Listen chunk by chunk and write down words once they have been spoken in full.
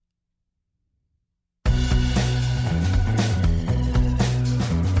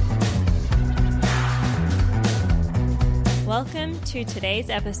to today's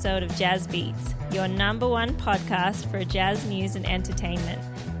episode of Jazz Beats, your number one podcast for jazz news and entertainment.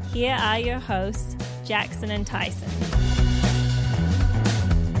 Here are your hosts, Jackson and Tyson.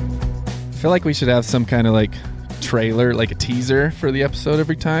 I feel like we should have some kind of like trailer, like a teaser for the episode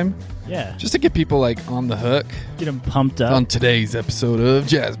every time. Yeah. Just to get people like on the hook. Get them pumped up. On today's episode of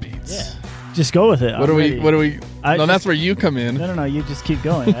Jazz Beats. Yeah. Just go with it. What do we? That's where you come in. No. You just keep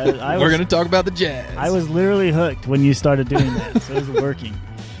going. We're going to talk about the Jazz. I was literally hooked when you started doing that, so it was working.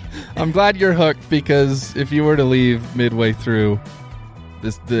 I'm glad you're hooked because if you were to leave midway through,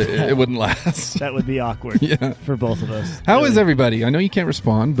 it wouldn't last. That would be awkward for both of us. How is everybody? I know you can't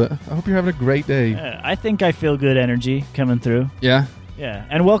respond, but I hope you're having a great day. I think I feel good energy coming through. Yeah? Yeah.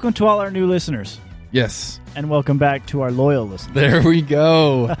 And welcome to all our new listeners. Yes. And welcome back to our loyal listeners. There we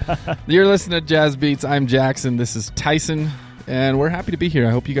go. You're listening to Jazz Beats. I'm Jackson. This is Tyson. And we're happy to be here.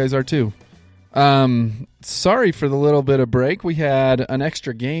 I hope you guys are too. Sorry for the little bit of break. We had an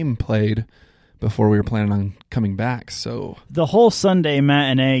extra game played before we were planning on coming back. So the whole Sunday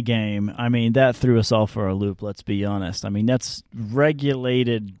matinee game, I mean, that threw us all for a loop, let's be honest. I mean, that's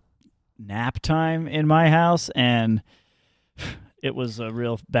regulated nap time in my house, and it was a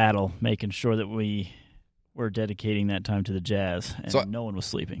real battle making sure that we were dedicating that time to the Jazz, and so no one was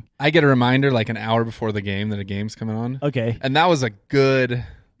sleeping. I get a reminder like an hour before the game that a game's coming on. Okay. And that was a good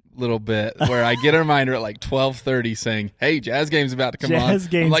little bit where I get a reminder at like 12:30 saying, hey, Jazz game's about to come on. Jazz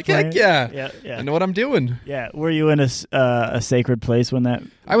game's I'm like, playing. Heck yeah. Yeah. I know what I'm doing. Yeah. Were you in a sacred place when that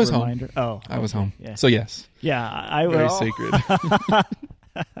I was reminder? Home. Oh. I was home. Yeah. So yes. Yeah. Very sacred.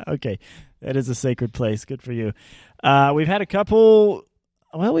 Okay. That is a sacred place. Good for you. We've had a couple...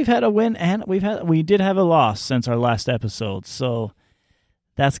 Well, we've had a win and we did have a loss since our last episode, so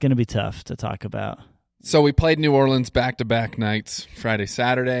that's going to be tough to talk about. So we played New Orleans back-to-back nights, Friday,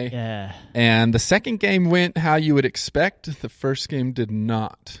 Saturday. Yeah. And the second game went how you would expect. The first game did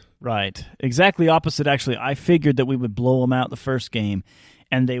not. Right. Exactly opposite, actually. I figured that we would blow them out the first game,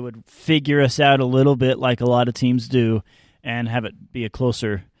 and they would figure us out a little bit like a lot of teams do and have it be a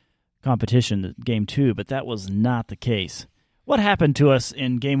closer competition than game two, but that was not the case. What happened to us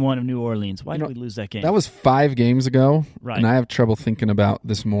in Game 1 of New Orleans? Why did we lose that game? That was 5 games ago, right? And I have trouble thinking about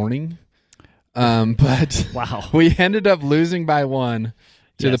this morning. But wow, we ended up losing by 1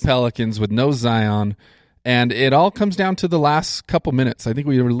 to the Pelicans with no Zion, and it all comes down to the last couple minutes. I think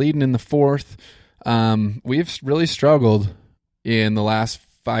we were leading in the fourth. We've really struggled in the last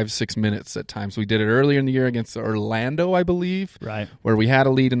 5-6 minutes at times. We did it earlier in the year against Orlando, I believe, right, where we had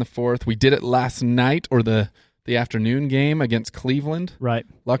a lead in the fourth. We did it last night, or the afternoon game against Cleveland. Right.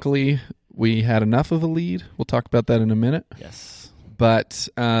 Luckily, we had enough of a lead. We'll talk about that in a minute. Yes. But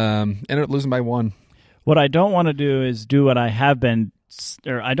ended up losing by 1. What I don't want to do is do what I have been,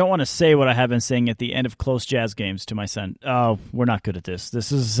 or I don't want to say what I have been saying at the end of close Jazz games to my son. Oh, we're not good at this.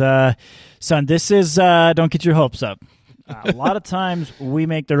 This is, son, don't get your hopes up. A lot of times we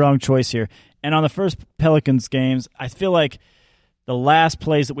make the wrong choice here. And on the first Pelicans games, I feel like the last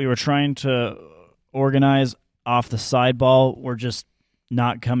plays that we were trying to organize off the side ball were just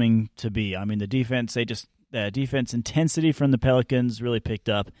not coming to be. I mean, the defense intensity from the Pelicans really picked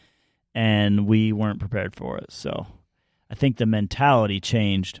up, and we weren't prepared for it. So I think the mentality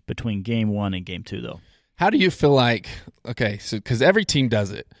changed between Game 1 and Game 2, though. How do you feel like, okay, so because every team does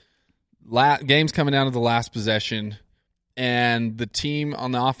it, game's coming down to the last possession, and the team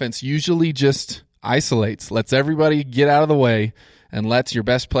on the offense usually just isolates, lets everybody get out of the way, and lets your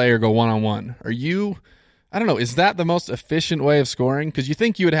best player go one-on-one. I don't know, is that the most efficient way of scoring? Because you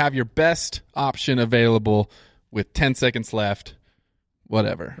think you would have your best option available with 10 seconds left,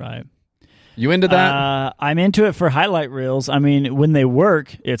 whatever. Right. You into that? I'm into it for highlight reels. I mean, when they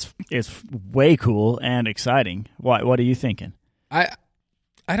work, it's way cool and exciting. What are you thinking? I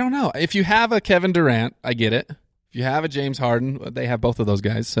don't know. If you have a Kevin Durant, I get it. If you have a James Harden, they have both of those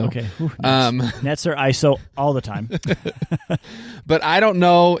guys. So okay. Nets are ISO all the time. But I don't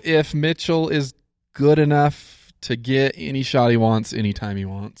know if Mitchell is good enough to get any shot he wants anytime he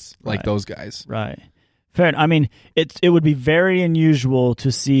wants, like those guys. Right. Fair. I mean, it would be very unusual to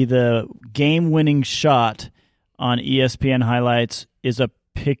see the game-winning shot on ESPN highlights is a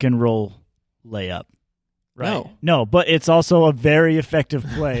pick-and-roll layup. Right. No, but it's also a very effective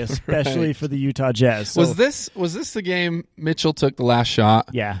play, especially for the Utah Jazz. So, was this the game Mitchell took the last shot?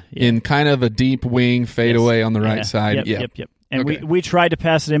 Yeah. In kind of a deep wing fadeaway on the right side. Yep. And we tried to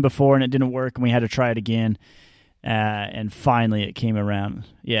pass it in before, and it didn't work, and we had to try it again. And finally, it came around.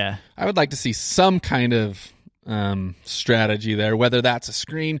 Yeah. I would like to see some kind of strategy there, whether that's a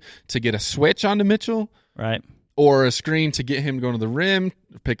screen to get a switch onto Mitchell, right, or a screen to get him going to the rim,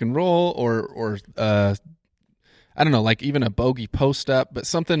 pick and roll, or I don't know, like even a bogey post up, but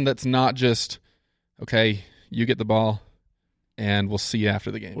something that's not just, okay, you get the ball and we'll see you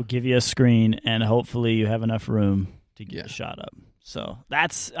after the game. We'll give you a screen and hopefully you have enough room to get a shot up. So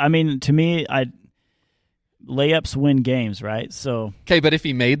that's, I mean, to me, layups win games, right? So okay, but if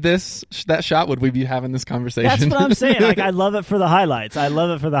he made that shot, would we be having this conversation? That's what I'm saying. Like, I love it for the highlights. But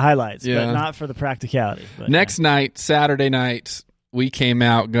not for the practicality. But, next night, Saturday night, we came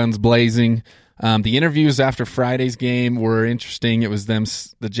out guns blazing. The interviews after Friday's game were interesting. It was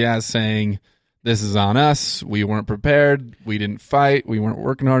the Jazz saying, "This is on us. We weren't prepared. We didn't fight. We weren't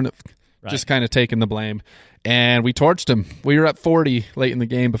working hard enough." Right. Just kind of taking the blame. And we torched them. We were up 40 late in the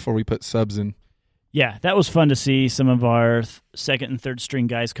game before we put subs in. Yeah, that was fun to see some of our second and third string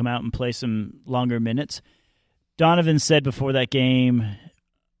guys come out and play some longer minutes. Donovan said before that game,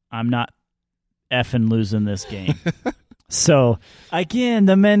 "I'm not effing losing this game." So, again,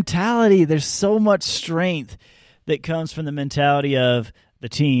 the mentality, there's so much strength that comes from the mentality of the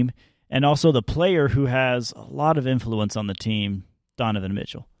team and also the player who has a lot of influence on the team, Donovan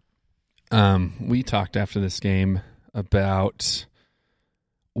Mitchell. We talked after this game about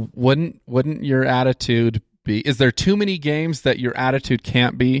wouldn't your attitude be, is there too many games that your attitude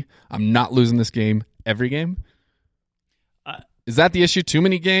can't be, "I'm not losing this game every game"? Is that the issue? Too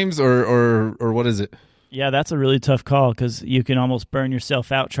many games or what is it? Yeah, that's a really tough call because you can almost burn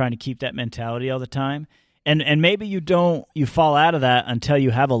yourself out trying to keep that mentality all the time. And maybe you fall out of that until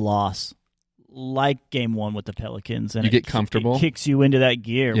you have a loss, like Game 1 with the Pelicans. And you get comfortable. It kicks you into that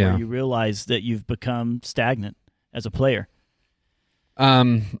gear where you realize that you've become stagnant as a player.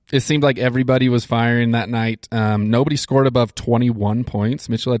 It seemed like everybody was firing that night. Nobody scored above 21 points.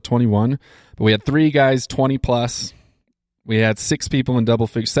 Mitchell had 21, but we had 3 guys 20+. We had 6 people in double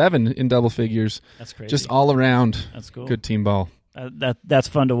figures, 7 in double figures. That's crazy. Just all around. That's cool. Good team ball. That's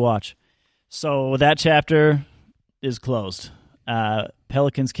fun to watch. So that chapter is closed.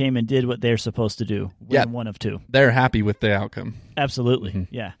 Pelicans came and did what they're supposed to do. Win 1 of 2. They're happy with the outcome. Absolutely.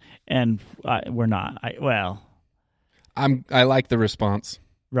 Mm-hmm. Yeah. And we're not. I like the response.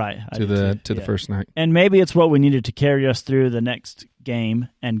 Right. To the first night. And maybe it's what we needed to carry us through the next game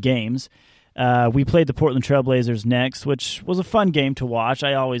and games. We played the Portland Trailblazers next, which was a fun game to watch.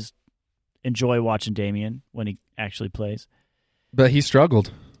 I always enjoy watching Damian when he actually plays. But he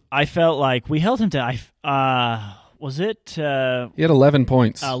struggled. I felt like we held him to was it he had 11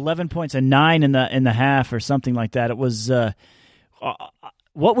 points. 11 points and 9 in the half or something like that. It was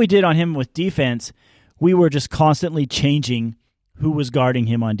what we did on him with defense. We were just constantly changing who was guarding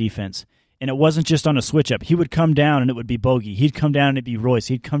him on defense. And it wasn't just on a switch-up. He would come down, and it would be Bogey. He'd come down, and it'd be Royce.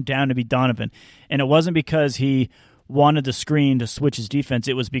 He'd come down, and it'd be Donovan. And it wasn't because he wanted the screen to switch his defense.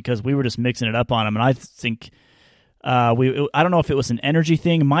 It was because we were just mixing it up on him. And I think I don't know if it was an energy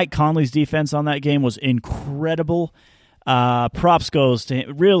thing. Mike Conley's defense on that game was incredible. Props goes to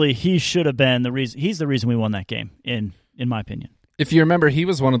him. Really, he should have been the reason. He's the reason we won that game, in my opinion. If you remember, he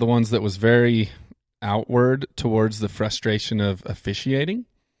was one of the ones that was very outward towards the frustration of officiating.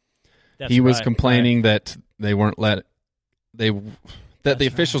 He was complaining that they weren't the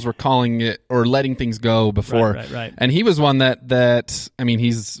officials were calling it or letting things go before. Right. And he was one that I mean,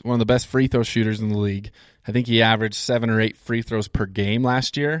 he's one of the best free throw shooters in the league. I think he averaged 7 or 8 free throws per game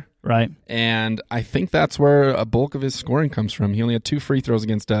last year. Right. And I think that's where a bulk of his scoring comes from. He only had 2 free throws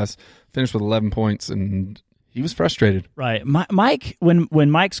against us, finished with 11 points, and he was frustrated. Right. Mike, when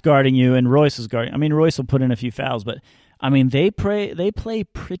Mike's guarding you and Royce is guarding, I mean, Royce will put in a few fouls, but I mean, they play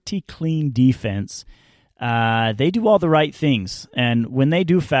pretty clean defense. They do all the right things, and when they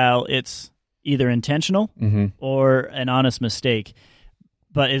do foul, it's either intentional or an honest mistake.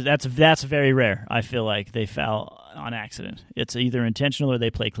 But that's very rare. I feel like they foul on accident. It's either intentional or they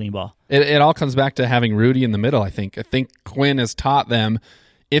play clean ball. It all comes back to having Rudy in the middle. I think Quinn has taught them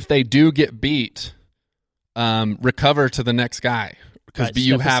if they do get beat, recover to the next guy. Because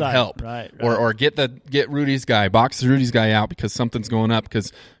you have help, right. Or get Rudy's guy, box Rudy's guy out because something's going up.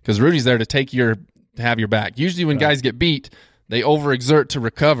 Because Rudy's there to have your back. Usually, when guys get beat, they overexert to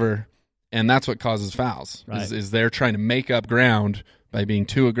recover, and that's what causes fouls. Right. Is they're trying to make up ground by being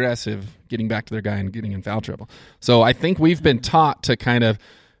too aggressive, getting back to their guy and getting in foul trouble. So I think we've been taught to kind of,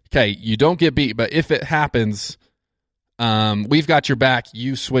 okay, you don't get beat, but if it happens, we've got your back.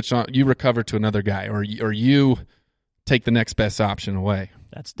 You switch on, you recover to another guy, or you take the next best option away.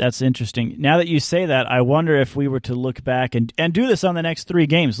 That's interesting. Now that you say that, I wonder if we were to look back and do this on the next 3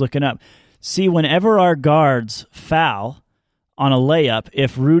 games, looking up, see whenever our guards foul on a layup,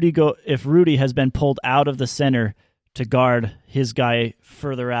 if Rudy has been pulled out of the center to guard his guy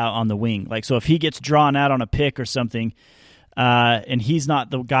further out on the wing. Like, so if he gets drawn out on a pick or something, and he's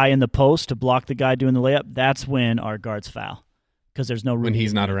not the guy in the post to block the guy doing the layup, that's when our guards foul because there's no Rudy when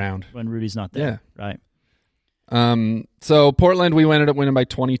he's not around. When Rudy's not there, right? So Portland, we ended up winning by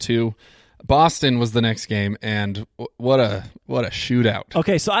 22. Boston was the next game, and what a shootout.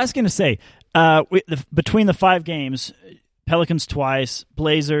 Okay, so I was going to say, between the 5 games, Pelicans twice,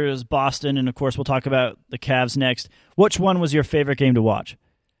 Blazers, Boston, and of course we'll talk about the Cavs next. Which one was your favorite game to watch?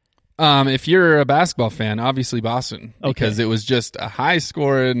 If you're a basketball fan, obviously Boston, because it was just a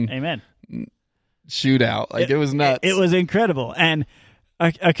high-scoring Amen. shootout. Like, it was nuts. It was incredible. And,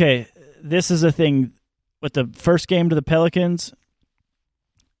 okay, this is a thing. With the first game to the Pelicans,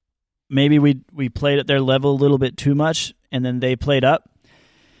 maybe we played at their level a little bit too much, and then they played up.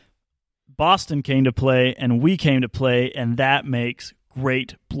 Boston came to play, and we came to play, and that makes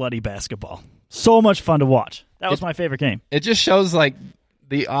great bloody basketball. So much fun to watch. That was my favorite game. It just shows, like,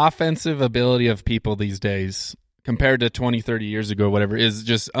 the offensive ability of people these days compared to 20, 30 years ago or whatever is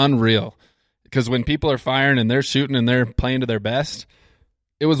just unreal. Because when people are firing and they're shooting and they're playing to their best,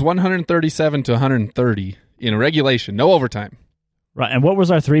 it was 137 to 130 in regulation, no overtime. Right, and what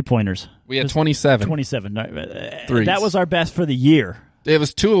was our three-pointers? We had 27. 27. Threes. That was our best for the year. It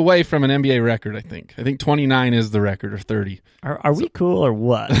was 2 away from an NBA record, I think. I think 29 is the record, or 30. Are we cool or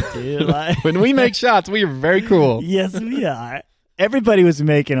what, dude? When we make shots, we are very cool. Yes, we are. Everybody was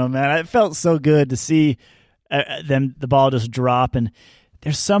making them, man. It felt so good to see the ball just drop. And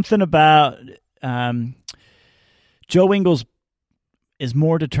there's something about Joe Ingles is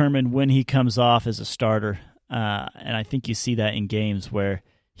more determined when he comes off as a starter. And I think you see that in games where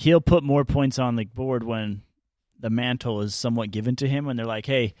he'll put more points on the board when the mantle is somewhat given to him. And they're like,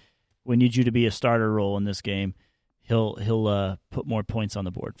 hey, we need you to be a starter role in this game. He'll put more points on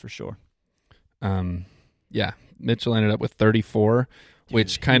the board for sure. Yeah. Mitchell ended up with 34,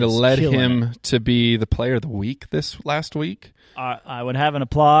 which kind of led him to be the player of the week this last week. I would have an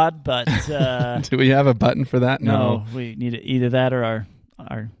applaud, but do we have a button for that? No, we need either that or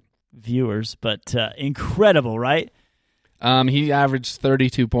our viewers. But incredible, right? He averaged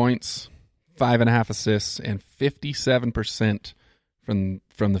 32 points, 5.5 assists, and 57% from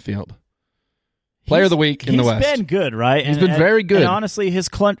the field. Player of the week in the West. He's been good, right? He's been very good. And honestly, his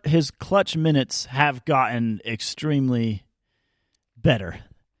clutch minutes have gotten extremely better.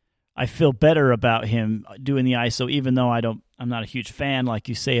 I feel better about him doing the ISO, even though I'm not a huge fan, like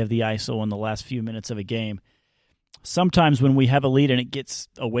you say, of the ISO in the last few minutes of a game. Sometimes when we have a lead and it gets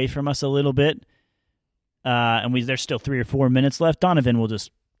away from us a little bit, and there's still 3 or 4 minutes left, Donovan will just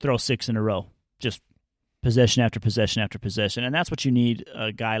throw 6 in a row, just possession after possession after possession, and that's what you need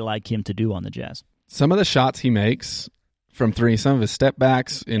a guy like him to do on the Jazz. Some of the shots he makes from 3, some of his step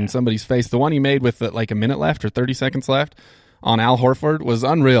backs in somebody's face, the one he made with like a minute left or 30 seconds left on Al Horford was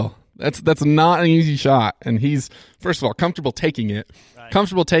unreal. That's not an easy shot, and he's, first of all, comfortable taking it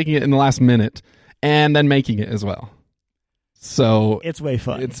in the last minute, and then making it as well. So it's way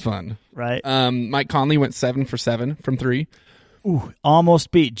fun. It's fun, right? Mike Conley went 7 for 7 from 3. Ooh,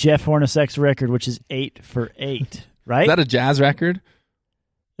 almost beat Jeff Hornacek's record, which is 8 for 8. Right? Is that a Jazz record?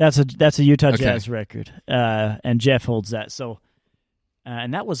 That's a Utah Jazz record, and Jeff holds that. So,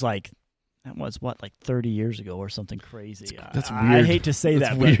 and that was like 30 years ago or something crazy. That's weird. I hate to say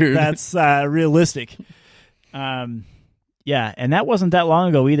that's that, weird. But that's realistic. Yeah, and that wasn't that long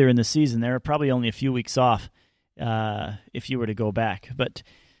ago either in the season. They were probably only a few weeks off if you were to go back. But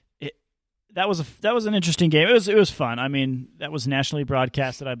that was an interesting game. It was fun. I mean, that was nationally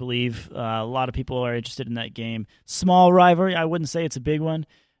broadcasted, I believe. A lot of people are interested in that game. Small rivalry. I wouldn't say it's a big one,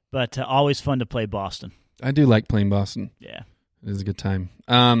 but always fun to play Boston. I do like playing Boston. Yeah, it is a good time.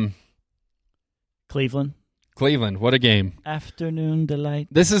 Cleveland, what a game! Afternoon delight.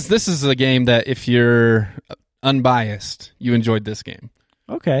 This is a game that if you're unbiased, you enjoyed this game.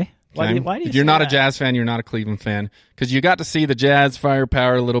 Okay. Why do you if you're say not that? a Jazz fan, you're not a Cleveland fan, because you got to see the Jazz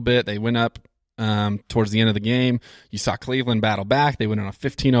firepower a little bit. They went up towards the end of the game. You saw Cleveland battle back. They went on a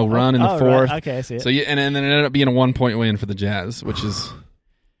 15-0 run in the fourth. Right. Okay, I see it. So and then it ended up being a 1-point win for the Jazz, which is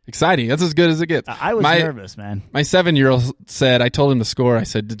exciting. That's as good as it gets. I was nervous, man. My 7-year-old said, I told him the score. I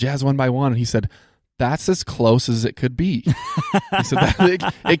said, the Jazz won by 1. And he said, that's as close as it could be. He said,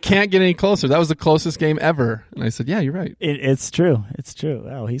 it can't get any closer. That was the closest game ever. And I said, yeah, you're right. It's true. It's true.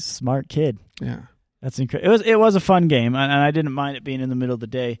 Oh, he's a smart kid. Yeah. That's incredible. It was a fun game, and I didn't mind it being in the middle of the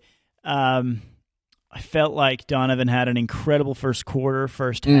day. I felt like Donovan had an incredible first quarter,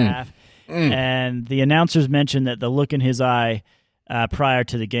 first half, and the announcers mentioned that the look in his eye prior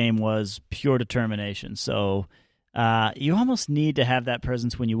to the game was pure determination. So you almost need to have that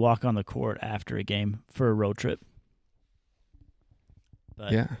presence when you walk on the court after a game for a road trip.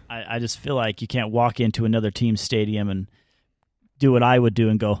 But yeah. I just feel like you can't walk into another team's stadium and do what I would do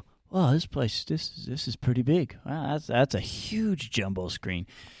and go, "Well, this place, this is pretty big. Wow, that's a huge jumbo screen."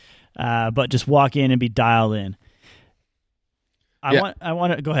 But just walk in and be dialed in. I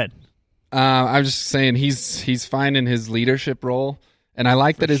want to go ahead. I was just saying he's finding his leadership role, and I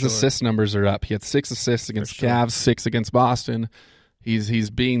like that his assist numbers are up. He had 6 assists against Cavs, 6 against Boston. He's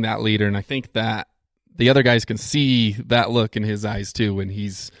being that leader, and I think that the other guys can see that look in his eyes too when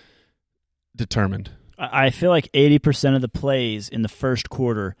he's determined. I feel like 80% of the plays in the first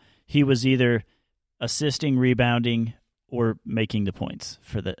quarter, he was either assisting, rebounding, or making the points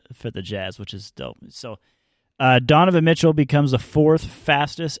for the Jazz, which is dope. So Donovan Mitchell becomes the 4th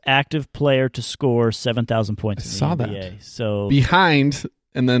fastest active player to score 7,000 points in the NBA. That. So behind,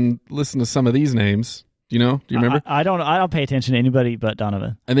 and then listen to some of these names. Do you remember? I don't pay attention to anybody but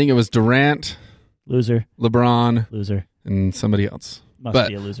Donovan. I think it was Durant, loser, LeBron, loser, and somebody else. Must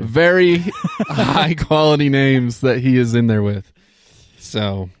be a loser. Very high quality names that he is in there with.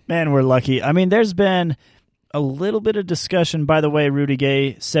 So, man, we're lucky. I mean, there's been a little bit of discussion. By the way, Rudy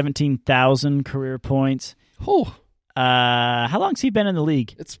Gay, 17,000 career points. Oh. How long's he been in the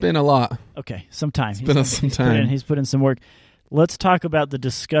league? It's been a lot. Okay, some time. It's been some time. He's put in some work. Let's talk about the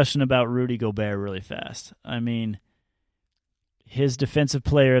discussion about Rudy Gobert really fast. I mean, his Defensive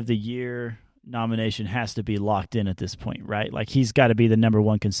Player of the Year nomination has to be locked in at this point, right? Like, he's got to be the number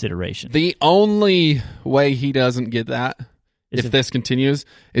one consideration. The only way he doesn't get that, if this continues,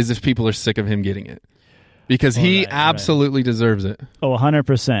 is if people are sick of him getting it. Because he absolutely deserves it. Oh,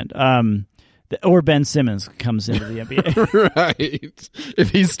 100%. Or Ben Simmons comes into the NBA. Right. If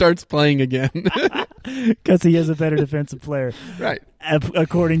he starts playing again. Because he is a better defensive player. Right.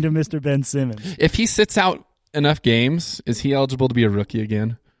 According to Mr. Ben Simmons. If he sits out enough games, is he eligible to be a rookie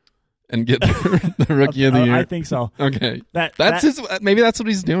again? And get the Rookie of the Year? I think so. Okay. Maybe that's what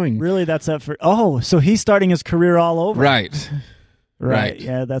he's doing. Really, that's up for... Oh, so he's starting his career all over. Right.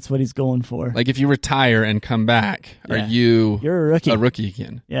 Yeah, that's what he's going for. Like, if you retire and come back, you're a rookie. A rookie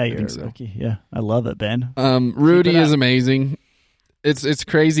again. Yeah, you're a rookie. Yeah, I love it, Ben. Rudy is amazing. It's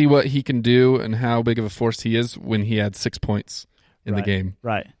crazy what he can do and how big of a force he is when he had 6 points in the game.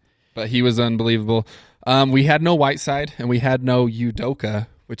 Right. But he was unbelievable. We had no Whiteside and we had no Udoka,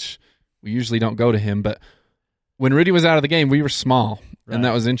 which we usually don't go to him. But when Rudy was out of the game, we were small, and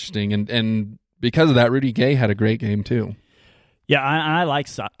that was interesting. And because of that, Rudy Gay had a great game too. Yeah, I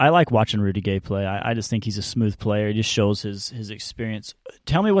like watching Rudy Gay play. I just think he's a smooth player. He just shows his experience.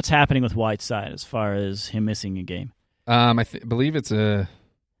 Tell me what's happening with Whiteside as far as him missing a game. I believe it's a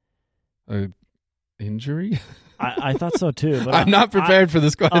injury. I thought so too. But I'm not prepared for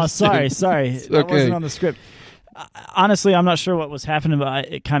this question. Oh, sorry. That wasn't on the script. Honestly, I'm not sure what was happening,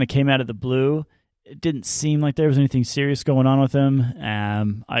 but it kind of came out of the blue. It didn't seem like there was anything serious going on with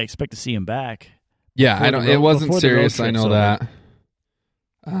him. I expect to see him back. Yeah, it wasn't serious. I know that.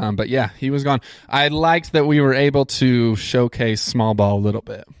 But yeah, he was gone. I liked that we were able to showcase small ball a little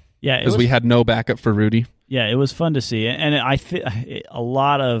bit. Yeah, because we had no backup for Rudy. Yeah, it was fun to see, and a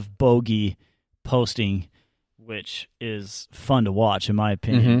lot of bogey posting, which is fun to watch, in my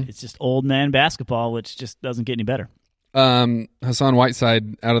opinion. It's just old man basketball, which just doesn't get any better. Hassan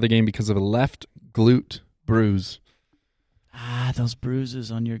Whiteside out of the game because of a left glute bruise. Those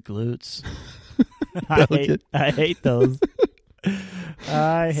bruises on your glutes. I hate those.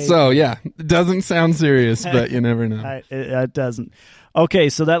 Yeah, it doesn't sound serious, but you never know. It doesn't. Okay,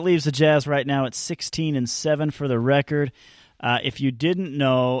 so that leaves the Jazz right now at 16-7 for the record. If you didn't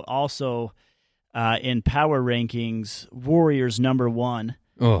know, also in power rankings, Warriors number 1,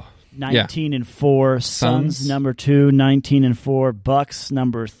 19-4. Suns number 2, 19-4. Bucks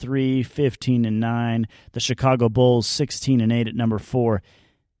number 3, 15-9. The Chicago Bulls 16-8 at number 4.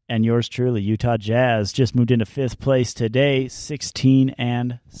 And yours truly, Utah Jazz, just moved into 5th place today,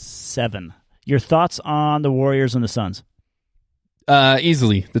 16-7. Your thoughts on the Warriors and the Suns?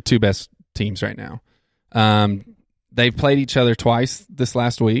 Easily the 2 best teams right now. They've played each other twice this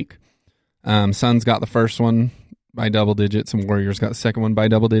last week. Suns got the first one by double digits, and Warriors got the second one by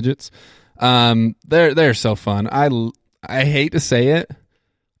double digits. They're so fun. I hate to say it,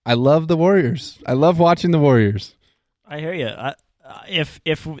 I love the Warriors. I love watching the Warriors. I hear you. If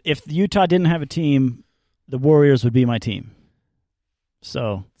Utah didn't have a team, the Warriors would be my team.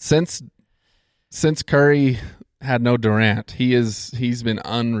 So since Curry had no Durant, he's been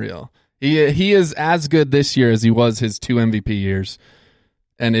unreal. He is as good this year as he was his 2 MVP years,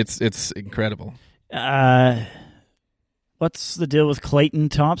 and it's incredible. What's the deal with Clayton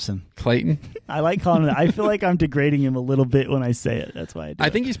Thompson? Clayton? I like calling him that. I feel like I'm degrading him a little bit when I say it. That's why I do. I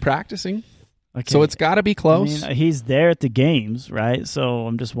think he's practicing. Okay. So it's got to be close. I mean, he's there at the games, right? So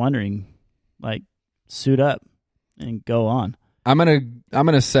I'm just wondering, like, suit up and go on. I'm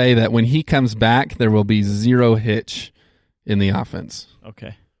gonna say that when he comes back, there will be zero hitch in the offense.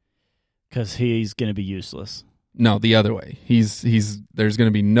 Okay. Because he's going to be useless. No, the other way. There's going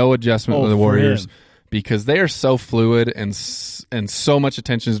to be no adjustment with the Warriors because they are so fluid and so much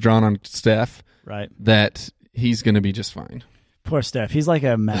attention is drawn on Steph, right? That he's going to be just fine. Poor Steph. He's like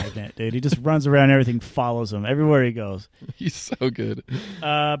a magnet, dude. He just runs around, everything follows him everywhere he goes. He's so good.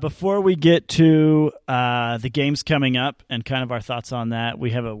 Before we get to the games coming up and kind of our thoughts on that,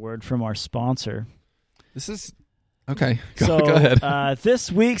 we have a word from our sponsor. This is okay. Go ahead.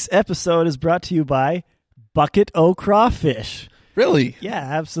 This week's episode is brought to you by Bucket O Crawfish. Really? Yeah,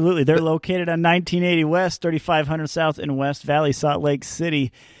 absolutely. They're located on 1980 West, 3500 South in West Valley, Salt Lake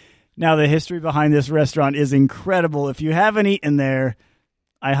City. Now, the history behind this restaurant is incredible. If you haven't eaten there,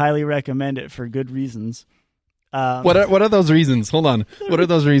 I highly recommend it for good reasons. What are those reasons? Hold on. What are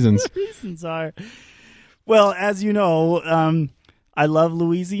those reasons? The reasons are, well, as you know, I love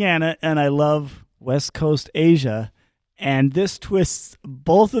Louisiana and I love West Coast Asia. And this twists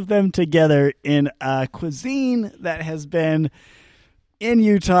both of them together in a cuisine that has been in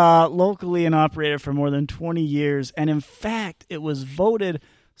Utah, locally and operated for more than 20 years. And in fact, it was voted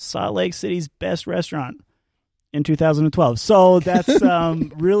Salt Lake City's best restaurant in 2012. So that's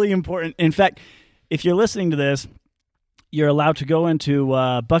really important. In fact, if you're listening to this, you're allowed to go into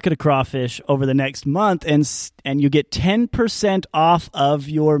Bucket of Crawfish over the next month, and you get 10% off of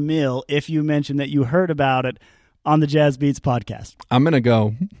your meal if you mention that you heard about it on the Jazz Beats podcast. I'm going to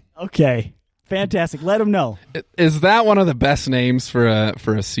go. Okay. Fantastic. Let them know. Is that one of the best names for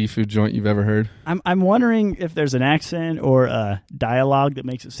a seafood joint you've ever heard? I'm wondering if there's an accent or a dialogue that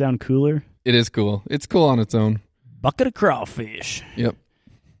makes it sound cooler. It is cool. It's cool on its own. Bucket of Crawfish. Yep.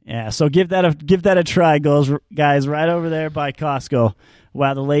 Yeah, so give that a try, guys, right over there by Costco.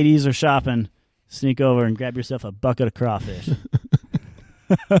 While the ladies are shopping, sneak over and grab yourself a bucket of crawfish.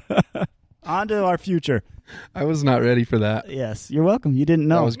 On to our future. I was not ready for that. Yes, you're welcome. You didn't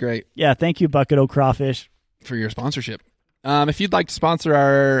know. That was great. Yeah, thank you, Bucket O Crawfish, for your sponsorship. If you'd like to sponsor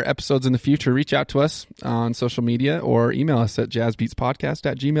our episodes in the future, reach out to us on social media or email us at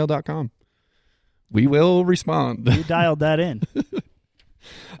jazzbeatspodcast@gmail.com. We will respond. You dialed that in.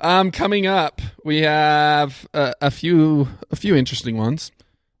 Coming up, we have a few interesting ones.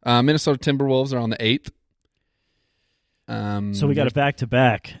 Minnesota Timberwolves are on the 8th. So we got a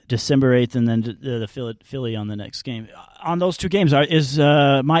back-to-back, December 8th, and then the Philly on the next game. On those two games, is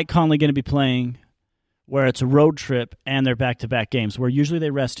Mike Conley going to be playing where it's a road trip and they're back-to-back games, where usually they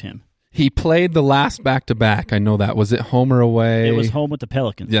rest him? He played the last back-to-back. I know that. Was it home or away? It was home with the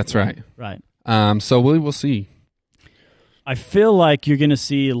Pelicans. That's right. Right. So we will see. I feel like you're going to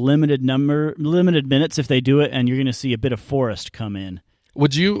see limited minutes if they do it, and you're going to see a bit of Forrest come in.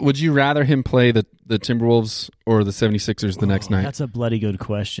 Would you rather him play the Timberwolves or the 76ers the next night? That's a bloody good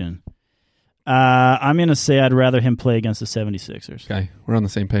question. I'm going to say I'd rather him play against the 76ers. Okay, we're on the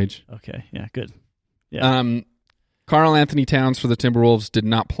same page. Okay, yeah, good. Yeah. Karl Anthony Towns for the Timberwolves did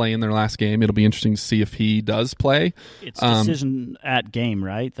not play in their last game. It'll be interesting to see if he does play. It's decision at game,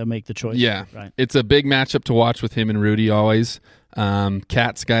 right? They'll make the choice. Yeah, right. It's a big matchup to watch with him and Rudy always.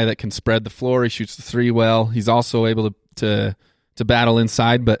 Cat's a guy that can spread the floor. He shoots the three well. He's also able to battle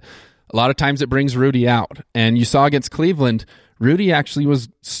inside, but a lot of times it brings Rudy out. And you saw against Cleveland, Rudy actually was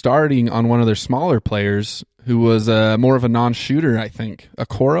starting on one of their smaller players who was more of a non-shooter, I think.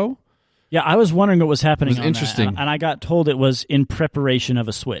 Okoro? Yeah, I was wondering what was happening. It was interesting. And I got told it was in preparation of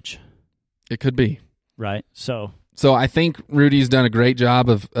a switch. It could be. Right, so I think Rudy's done a great job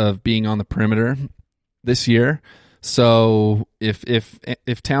of being on the perimeter this year. So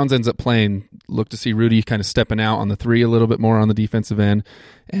if Towns ends up playing, look to see Rudy kind of stepping out on the three a little bit more on the defensive end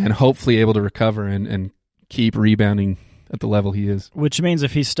and hopefully able to recover and keep rebounding at the level he is. Which means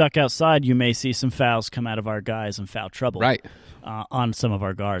if he's stuck outside, you may see some fouls come out of our guys and foul trouble. Right. On some of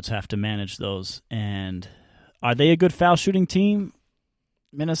our guards, have to manage those. And are they a good foul shooting team,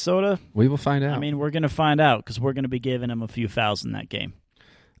 Minnesota? We will find out. I mean, we're going to find out because we're going to be giving them a few fouls in that game.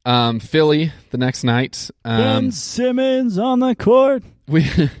 Philly the next night. Ben Simmons on the court.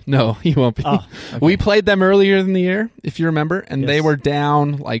 No, he won't be. Oh, okay. We played them earlier in the year, if you remember, and Yes. they were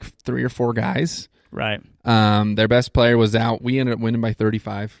down like 3 or 4 guys. Right. Their best player was out. We ended up winning by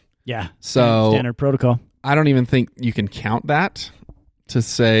 35. Yeah. So standard protocol. I don't even think you can count that to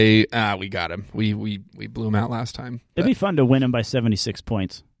say, we got him. We blew him out last time. It'd be fun to win him by 76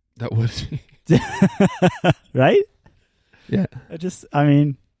 points. That would Right? Yeah. Just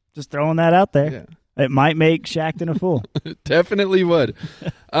throwing that out there. Yeah. It might make Shaqtin' a fool. Definitely would.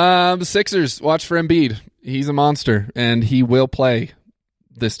 The Sixers, watch for Embiid. He's a monster, and he will play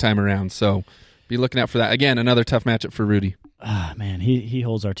this time around. So be looking out for that. Again, another tough matchup for Rudy. Man, he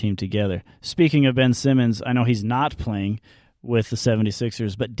holds our team together. Speaking of Ben Simmons, I know he's not playing with the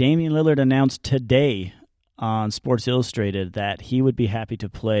 76ers, but Damian Lillard announced today on Sports Illustrated that he would be happy to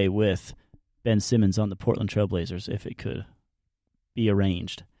play with Ben Simmons on the Portland Trailblazers if it could be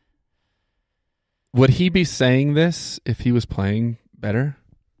arranged. Would he be saying this if he was playing better?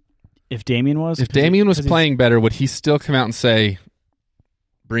 If Damian was? If Damian was playing better, would he still come out and say,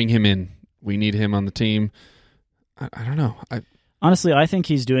 bring him in? We need him on the team. I don't know. Honestly, I think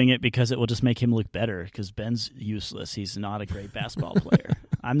he's doing it because it will just make him look better because Ben's useless. He's not a great basketball player.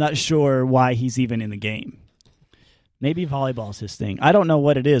 I'm not sure why he's even in the game. Maybe volleyball's his thing. I don't know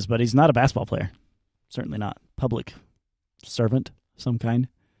what it is, but he's not a basketball player. Certainly not. Public servant of some kind.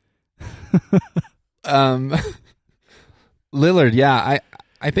 Lillard, yeah,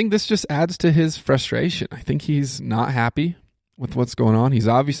 I think this just adds to his frustration. I think he's not happy with what's going on. He's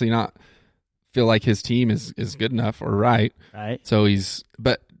obviously not feel like his team is good enough or right. Right. So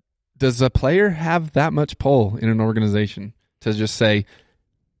but does a player have that much pull in an organization to just say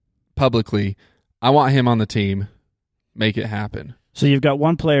publicly, I want him on the team, make it happen? So you've got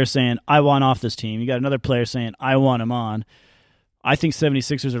one player saying, I want off this team. You got another player saying, I want him on. I think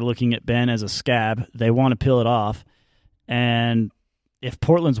 76ers are looking at Ben as a scab. They want to peel it off. And if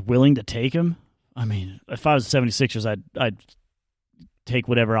Portland's willing to take him, I mean, if I was 76ers, I'd take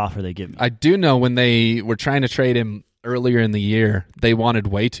whatever offer they give me. I do know when they were trying to trade him earlier in the year, they wanted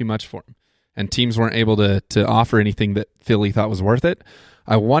way too much for him, and teams weren't able to offer anything that Philly thought was worth it.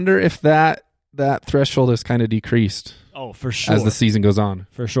 I wonder if that threshold has kind of decreased. Oh, for sure. As the season goes on.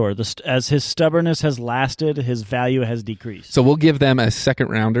 For sure. As his stubbornness has lasted, his value has decreased. So we'll give them a second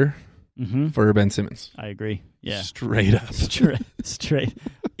rounder for Ben Simmons. I agree. Yeah. Straight up. Straight.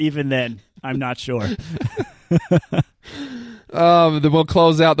 Even then, I'm not sure. Then we'll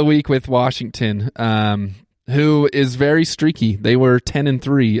close out the week with Washington, who is very streaky. They were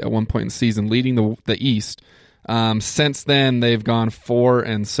 10-3 at one point in the season, leading the East. Since then, they've gone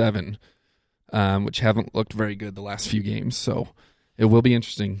 4-7, which haven't looked very good the last few games. So it will be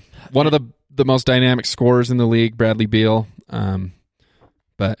interesting. One of the most dynamic scorers in the league, Bradley Beal.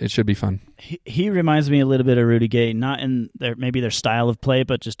 But it should be fun. He reminds me a little bit of Rudy Gay, not in their style of play,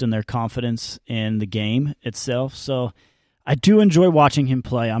 but just in their confidence in the game itself. So I do enjoy watching him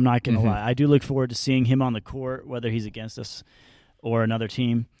play. I'm not going to lie. I do look forward to seeing him on the court, whether he's against us or another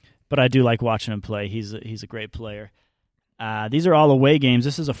team. But I do like watching him play. He's a great player. These are all away games.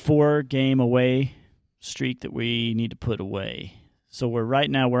 This is a 4-game away streak that we need to put away. So right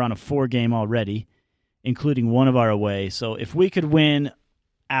now we're on a 4-game already, including one of our away. So if we could win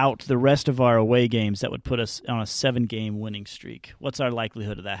out the rest of our away games, that would put us on a 7-game winning streak. What's our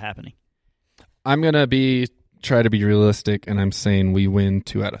likelihood of that happening? I'm going to try to be realistic, and I'm saying we win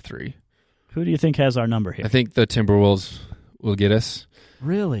 2 out of 3. Who do you think has our number here? I think the Timberwolves will get us.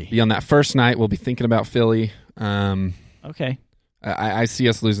 Really? On that first night, we'll be thinking about Philly. Okay. I see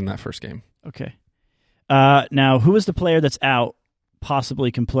us losing that first game. Okay. Now, who is the player that's out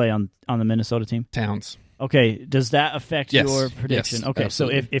possibly can play on the Minnesota team? Towns. Okay. Does that affect your prediction? Yes, okay.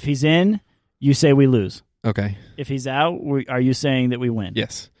 absolutely. So if he's in, you say we lose. Okay. If he's out, are you saying that we win?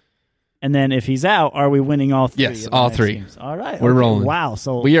 Yes. And then if he's out, are we winning all 3? Yes, all 3. Games? All right. We're rolling. Wow.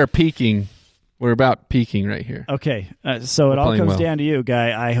 So we are peaking. We're about peaking right here. Okay. So it all comes down to you,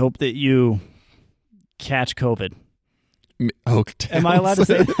 Guy. I hope that you catch COVID. Am I allowed to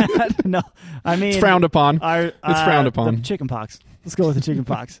say that? No. I mean, it's frowned upon. It's frowned upon. The chicken pox. Let's go with the chicken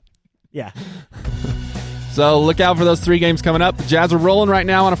pox. Yeah. So look out for those 3 games coming up. The Jazz are rolling right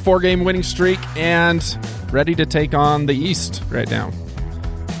now on a 4-game winning streak and ready to take on the East right now.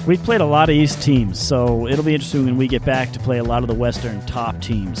 We've played a lot of East teams, so it'll be interesting when we get back to play a lot of the Western top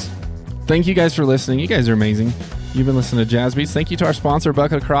teams. Thank you guys for listening. You guys are amazing. You've been listening to Jazz Beats. Thank you to our sponsor,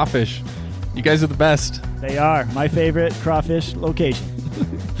 Bucket of Crawfish. You guys are the best. They are. My favorite crawfish location.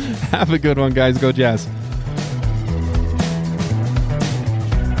 Have a good one, guys. Go Jazz.